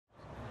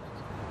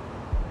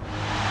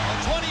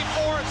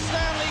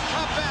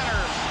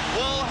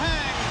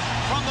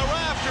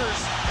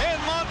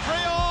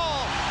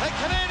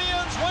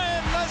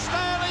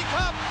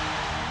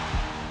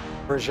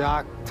For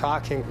Jacques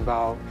talking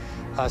about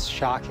us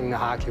shocking the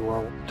hockey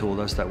world.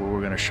 Told us that we were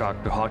going to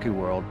shock the hockey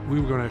world.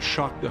 We were going to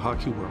shock the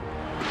hockey world.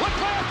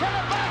 LeClaire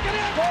trying to back it in.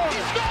 He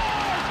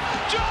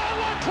scores! John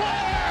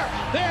LeClaire!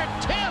 Their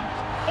 10th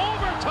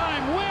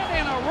overtime win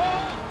in a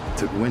row.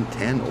 To win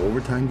 10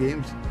 overtime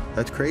games?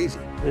 That's crazy.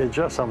 It's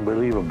just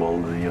unbelievable.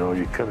 You know,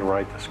 you couldn't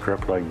write a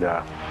script like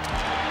that.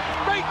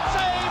 Great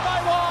save by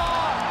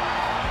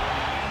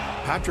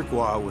Waugh! Patrick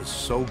Waugh was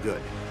so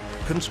good.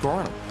 Couldn't score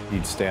on him.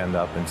 He'd stand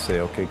up and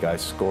say, okay,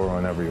 guys, score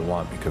whenever you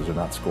want because they're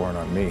not scoring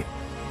on me.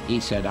 He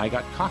said, I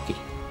got cocky.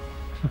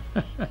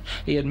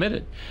 He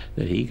admitted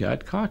that he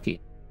got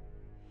cocky.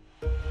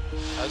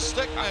 A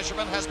stick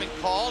measurement has been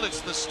called.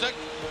 It's the stick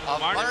of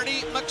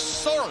Marty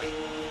McSorley.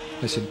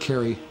 I said,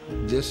 Kerry,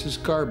 this is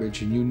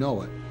garbage and you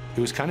know it.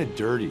 It was kind of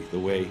dirty the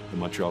way the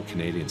Montreal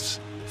Canadiens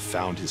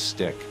found his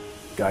stick.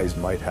 Guys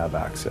might have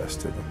access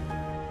to them.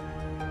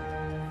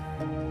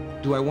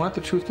 Do I want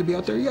the truth to be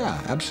out there?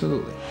 Yeah,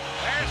 absolutely.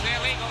 There's the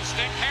illegal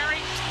stick,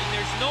 Harry, and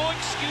there's no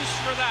excuse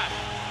for that.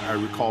 I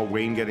recall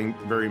Wayne getting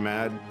very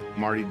mad,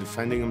 Marty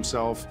defending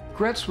himself.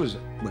 Gretz was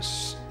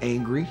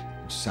angry,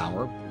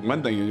 sour.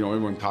 One thing,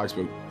 everyone talks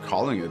about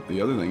calling it. The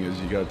other thing is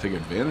you got to take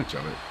advantage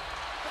of it.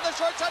 And the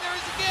short side, there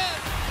is again.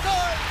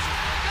 George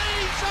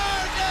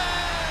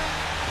Desjardins!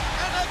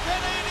 And the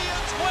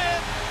Canadiens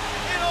win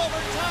in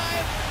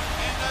overtime,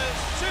 and the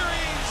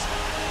series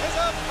is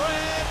a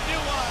brand new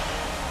one.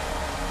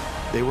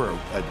 They were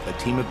a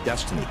team of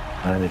destiny.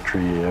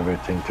 93,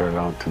 everything turned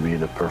out to be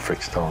the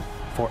perfect storm.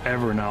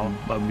 Forever now,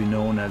 I'll be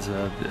known as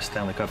a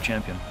Stanley Cup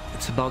champion.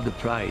 It's about the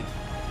pride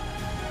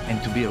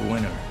and to be a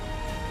winner.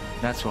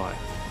 That's why.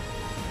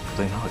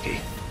 Playing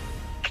hockey.